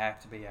 they have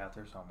to be out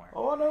there somewhere.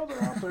 Oh, I know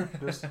they're out there.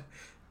 Just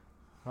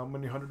how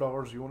many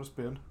 $100 you want to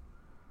spend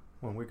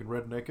when we can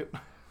redneck it?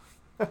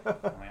 I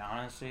mean,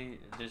 honestly,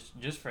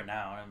 just for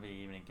now, I'd be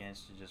even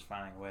against just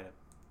finding a way to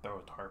throw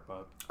a tarp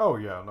up. Oh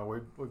yeah, no,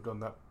 we've done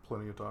that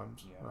plenty of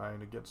times. Yeah. I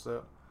ain't against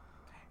that.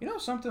 You know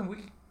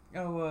something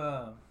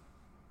don't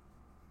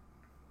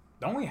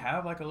we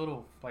have like a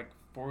little like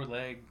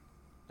 4-leg?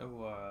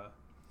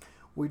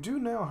 We do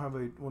now have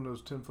one of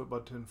those 10-foot by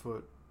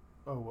 10-foot.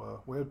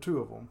 We have 2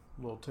 of them,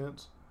 little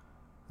tents,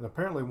 and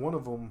apparently one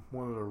of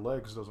their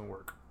legs doesn't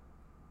work,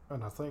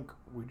 and I think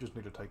we just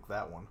need to take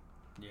that one.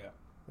 Yeah.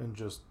 And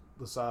just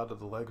the side of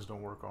the legs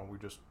don't work on. We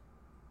just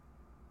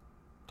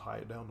tie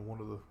it down to one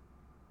of the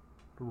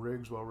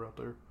rigs while we're out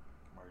there.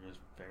 Or just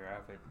figure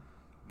out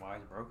why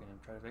it's broken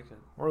and try to fix it.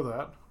 Or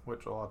that,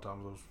 which a lot of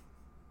times those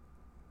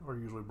are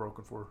usually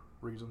broken for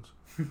reasons.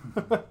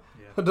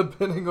 Yeah.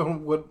 Depending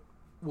on what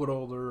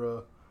all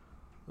their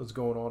is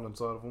going on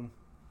inside of them.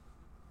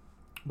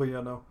 But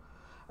yeah, no.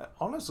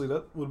 Honestly,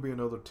 that would be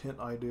another tent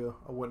idea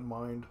I wouldn't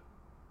mind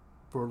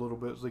for a little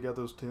bit. So they got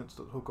those tents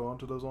that hook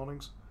onto those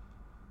awnings.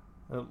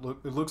 And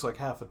it looks like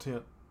half a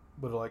tent,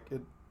 but like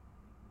it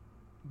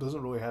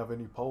doesn't really have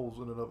any poles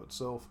in and of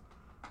itself.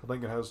 I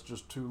think it has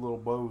just 2 little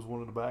bows,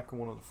 one in the back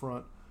and one in the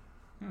front.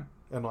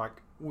 And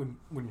like when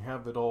you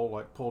have it all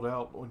like pulled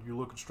out, when you're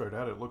looking straight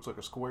at it, it looks like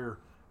a square,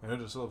 and it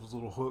just has those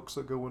little hooks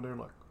that go in there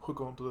and like hook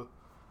onto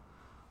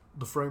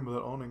the frame of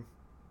that awning.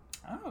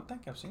 I don't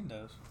think I've seen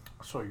those.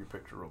 I'll show you a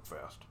picture real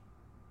fast.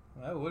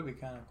 Well, that would be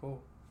kind of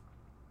cool.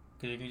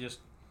 Because you can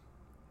just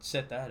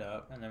set that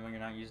up, and then when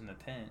you're not using the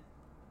tent,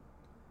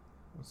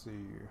 let's see.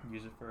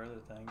 Use it for other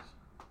things.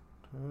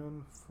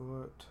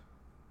 10-foot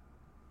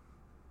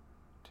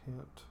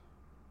tent.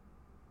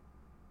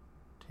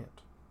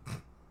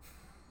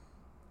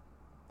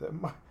 That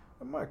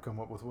might come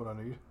up with what I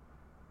need.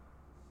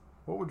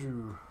 What would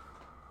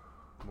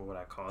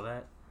I call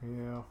that?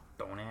 Yeah.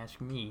 Don't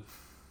ask me.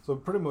 So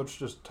pretty much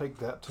just take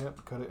that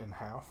tent, cut it in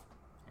half.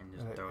 And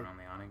just throw it on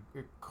the awning?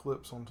 It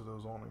clips onto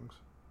those awnings.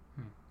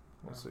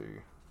 Let's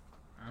see.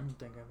 I don't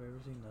think I've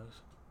ever seen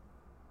those.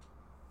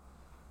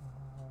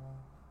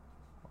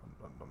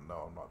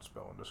 No, I'm not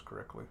spelling this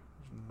correctly.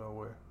 There's no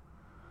way.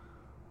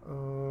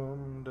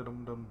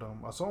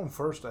 I saw them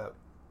first at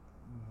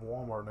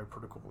Walmart and they're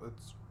pretty cool.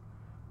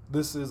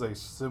 This is a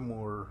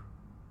similar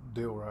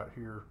deal right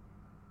here.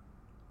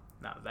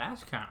 Now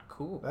that's kind of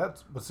cool.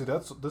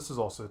 This is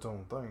also its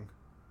own thing.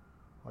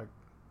 Like,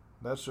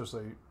 that's just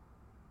a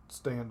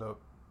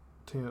stand-up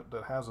tent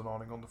that has an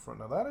awning on the front.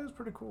 Now that is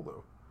pretty cool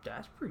though.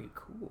 That's pretty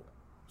cool.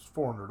 It's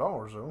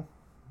 $400 though,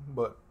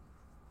 but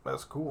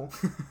that's cool.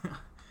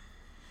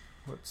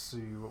 Let's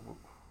see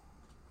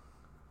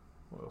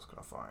what else can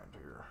I find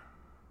here.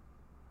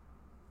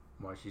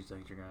 Why do you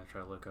think you're gonna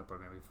try to look up are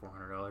gonna be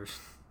 $400?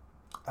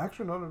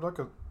 Actually, no, they're like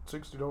a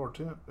 $60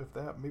 tent, if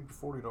that, maybe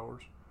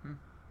 $40. Hmm.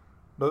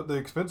 The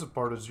expensive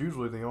part is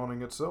usually the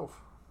awning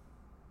itself.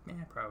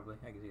 Yeah, probably.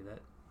 I can see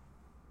that.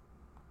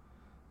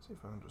 See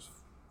if I can just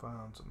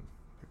find some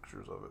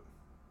pictures of it.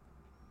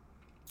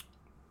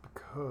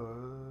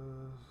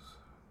 Because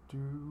I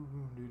mean,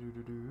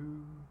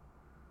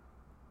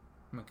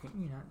 can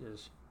you not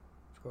just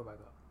scroll back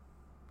up?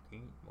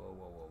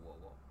 Whoa.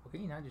 Well,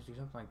 can you not just do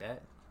something like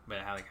that? But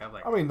have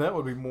like. I mean, that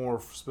would be more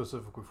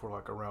specifically for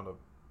like around a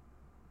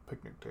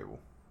picnic table.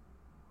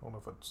 I don't know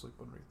if I'd sleep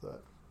underneath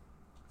that.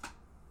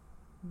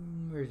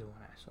 Where's the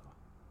one I saw?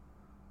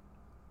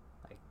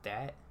 Like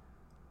that?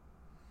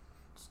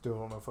 Still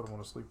don't know if I'd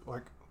want to sleep.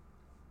 Like,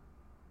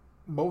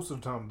 most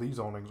of the time, these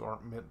awnings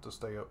aren't meant to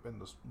stay up in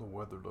the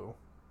weather, though.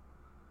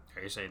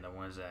 Are you saying the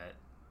ones that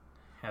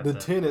have the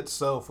tent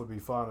itself would be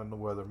fine in the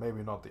weather.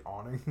 Maybe not the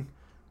awning,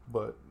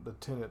 but the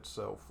tent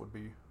itself would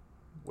be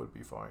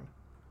fine.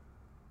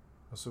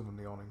 Assuming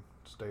the awning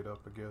stayed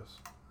up, I guess.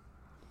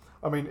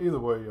 I mean, either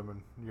way, I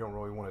mean, you don't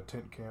really want a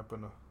tent camp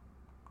in a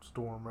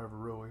storm ever,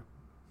 really,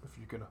 if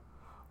you can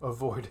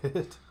avoid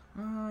it.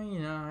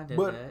 I did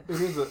but that.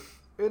 But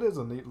it is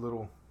a neat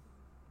little.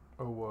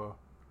 I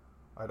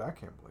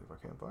can't believe I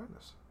can't find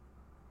this.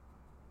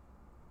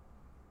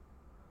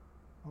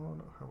 Oh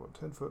no! How about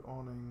 10-foot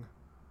awning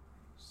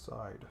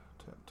side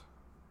tent?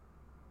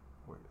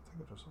 Wait, I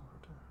think I just saw it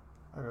right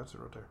there. That's it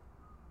right there.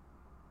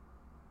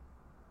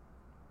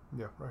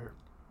 Yeah, right here.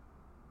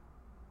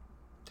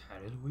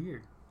 That is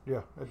weird.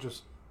 Yeah, it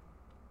just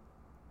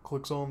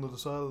clicks onto the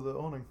side of the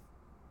awning.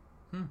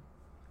 Hmm.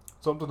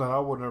 Something that I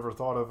would never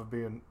thought of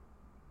being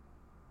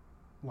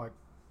like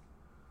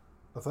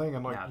a thing,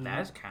 and like now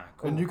that's kind of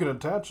cool. And you can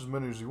attach as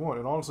many as you want.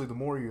 And honestly, the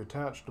more you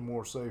attach, the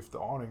more safe the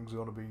awning's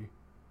going to be.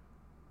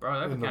 Bro,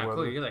 that'd be kind of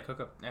cool. You like hook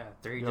up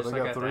three. Yeah, just they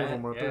like got three of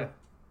them right there.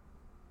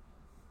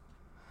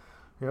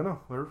 Yeah, no,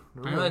 they're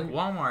really like neat.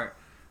 Walmart.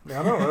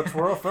 Yeah, I know. That's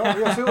where I found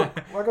it. Yeah, see, look,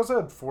 like I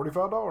said,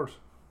 $45.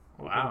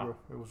 Wow.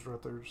 It was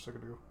right there just a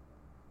second ago.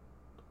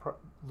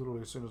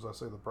 Literally, as soon as I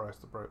say the price.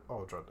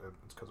 Oh, it's right.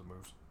 It's because it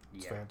moves.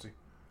 It's fancy.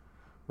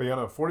 But yeah,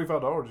 no,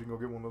 $45. You can go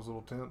get one of those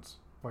little tents.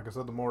 Like I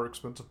said, the more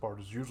expensive part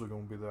is usually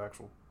going to be the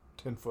actual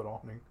 10-foot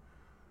awning.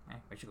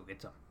 We should go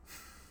get some.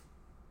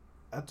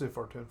 That's if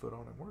our 10-foot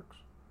awning works.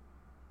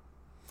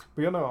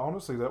 But yeah, no,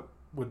 honestly, that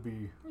would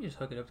be. You just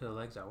hook it up to the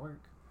legs at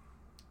work.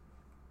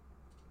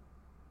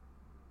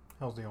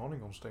 How's the awning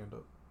gonna stand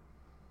up?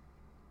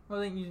 Well,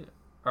 then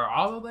are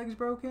all the legs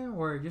broken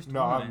or just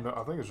no? one?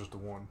 I think it's just the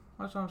one.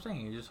 That's what I'm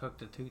saying. You just hook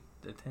the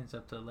tents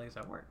up to the legs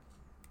at work.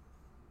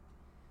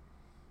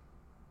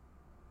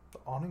 The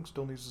awning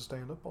still needs to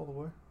stand up all the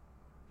way.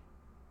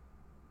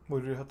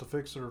 Would you have to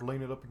fix it or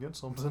lean it up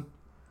against something?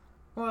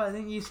 Well, I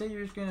think you said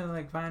you're just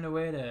gonna find a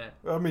way to.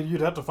 I mean,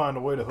 you'd have to find a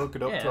way to hook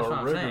it up to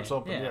a rig or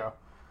something. Yeah.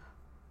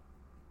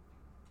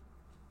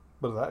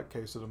 But in that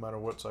case, it doesn't matter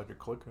what side you're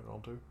clicking it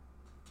onto.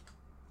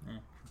 Yeah.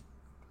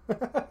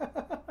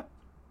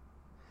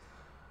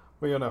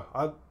 Well, you know,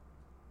 I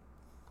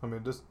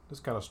mean, this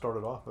kind of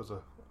started off as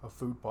a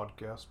food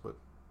podcast, but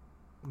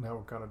now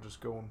we're kind of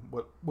just going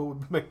what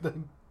would make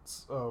things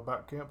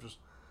about camp just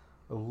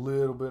a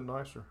little bit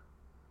nicer.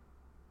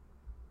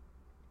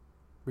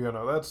 But yeah,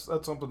 no, that's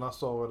something I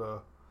saw at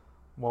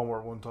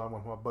Walmart one time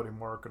with my buddy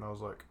Mark, and I was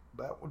like,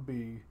 that would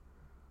be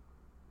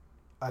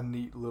a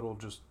neat little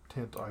just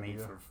tent idea. I mean,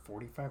 for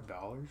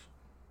 $45,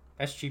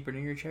 that's cheaper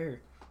than your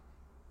chair.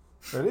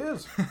 It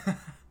is,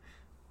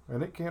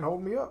 and it can't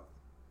hold me up.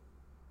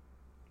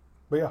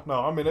 But yeah,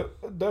 no, I mean,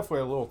 it definitely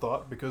a little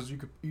thought because you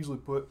could easily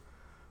put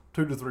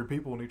 2 to 3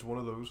 people in each one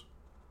of those.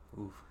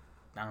 Oof,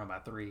 I don't know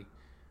about 3.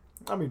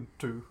 I mean,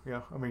 2,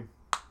 yeah. I mean,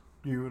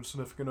 you and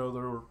significant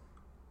other, or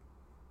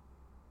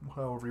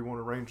however you want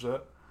to arrange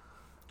that.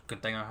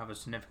 Good thing I don't have a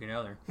significant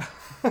other.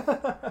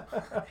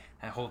 That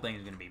whole thing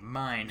is gonna be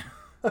mine.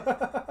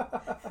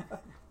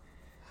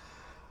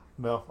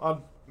 Yeah.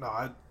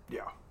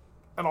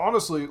 And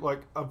honestly,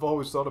 like, I've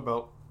always thought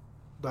about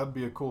that'd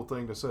be a cool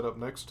thing to set up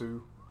next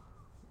to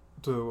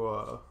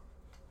the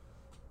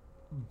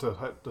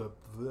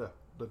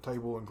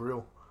table and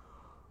grill.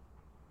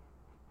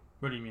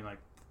 What do you mean, like?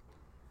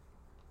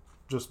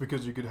 Just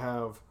because you could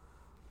have,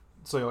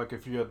 say, like,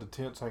 if you had the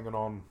tents hanging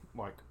on,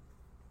 like,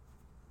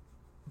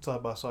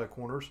 side-by-side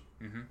corners,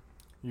 mm-hmm.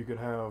 You could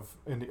have,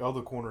 in the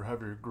other corner,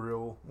 have your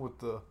grill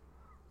with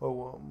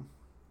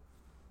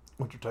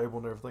with your table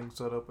and everything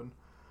set up, and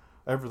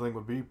everything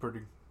would be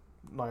pretty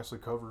nicely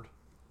covered.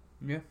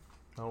 Yeah.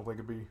 I don't think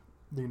it'd be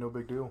no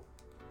big deal.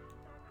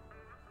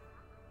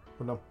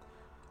 But no.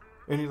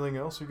 Anything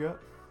else you got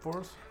for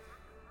us?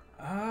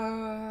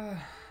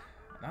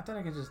 Not that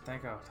I can just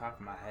think off the top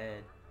of my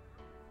head.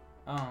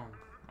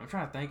 I'm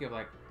trying to think of,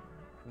 like,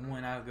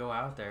 when I go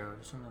out there, what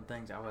are some of the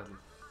things I would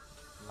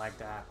like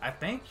that. I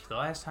think the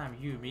last time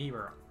you and me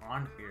were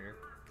on here,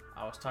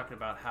 I was talking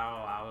about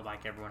how I would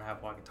like everyone to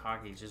have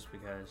walkie-talkies just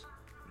because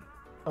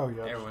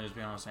everyone just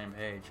be on the same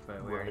page,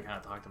 but we already kind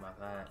of talked about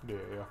that.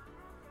 Yeah.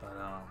 But,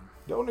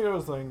 the only other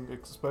thing,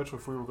 especially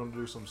if we were going to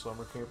do some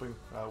summer camping,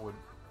 I would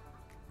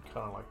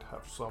kind of like to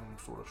have some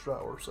sort of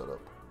shower set up.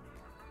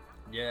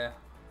 Yeah,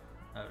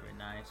 that would be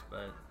nice,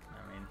 but,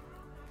 I mean,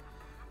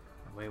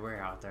 the way we're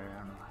out there, I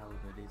don't know how we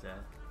would do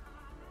that.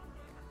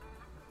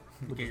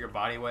 Get your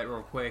body wet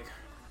real quick,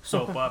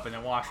 soap up, and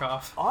then wash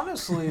off.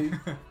 Honestly,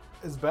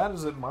 as bad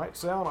as it might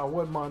sound, I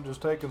wouldn't mind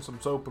just taking some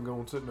soap and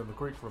going sitting in the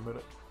creek for a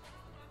minute.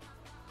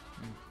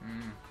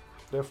 Mm-hmm.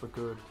 Definitely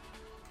could.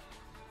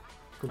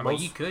 I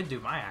mean, you could do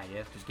my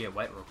idea. Just get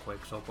wet real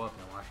quick, soap up,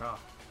 and wash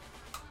off.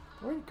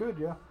 Well, you could,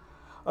 yeah.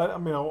 I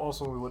mean,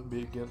 also we wouldn't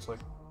be against like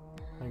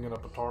hanging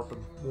up a tarp in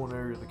one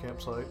area of the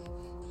campsite.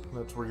 And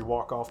that's where you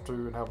walk off to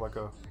and have like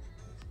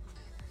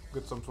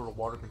get some sort of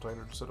water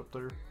container to set up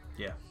there.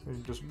 Yeah. And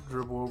you just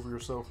dribble over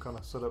yourself, kind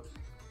of set up.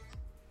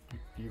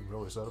 You can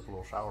really set up a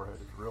little shower head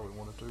if you really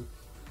wanted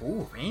to.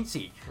 Ooh,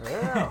 fancy.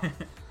 Yeah.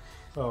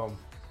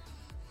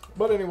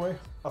 But anyway,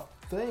 I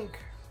think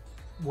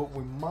what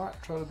we might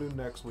try to do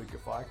next week,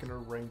 if I can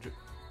arrange it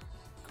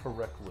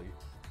correctly,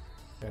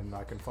 and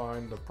I can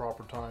find the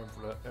proper time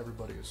for that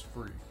everybody is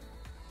free,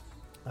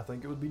 I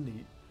think it would be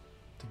neat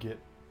to get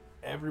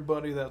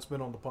everybody that's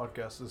been on the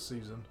podcast this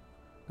season,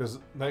 because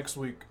next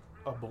week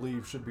I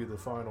believe should be the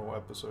final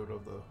episode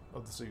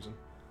of the season.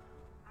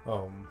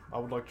 I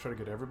would like to try to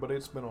get everybody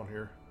that's been on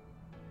here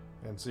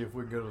and see if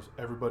we can get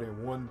everybody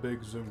in one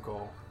big Zoom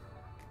call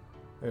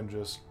and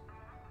just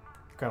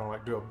kind of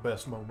like do a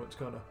best moments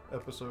kind of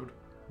episode.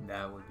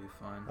 That would be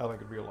fun. I think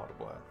it'd be a lot of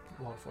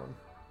fun.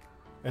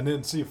 And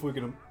then see if we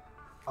can,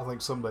 I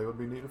think someday it would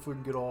be neat if we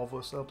can get all of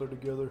us out there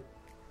together.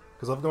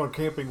 Because I've gone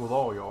camping with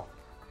all y'all.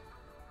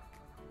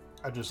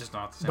 I just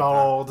not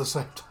all at the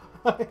same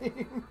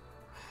time.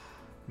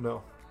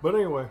 No. But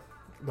anyway,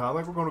 I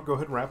think we're going to go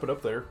ahead and wrap it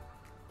up there.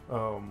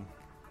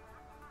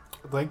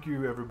 Thank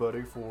you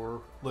everybody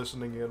for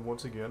listening in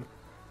once again.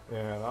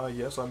 And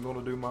yes, I'm going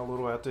to do my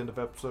little at the end of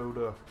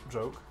episode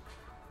joke.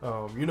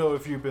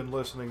 If you've been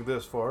listening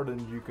this far,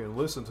 then you can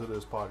listen to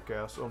this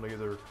podcast on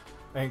either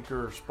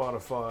Anchor,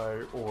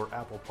 Spotify, or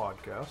Apple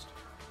Podcast,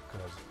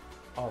 because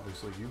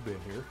obviously you've been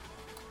here.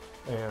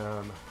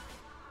 And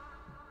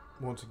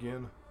once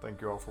again, thank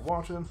you all for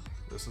watching.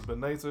 This has been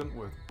Nathan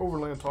with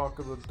Overland Talk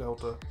of the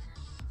Delta.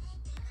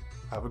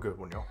 Have a good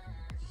one, y'all.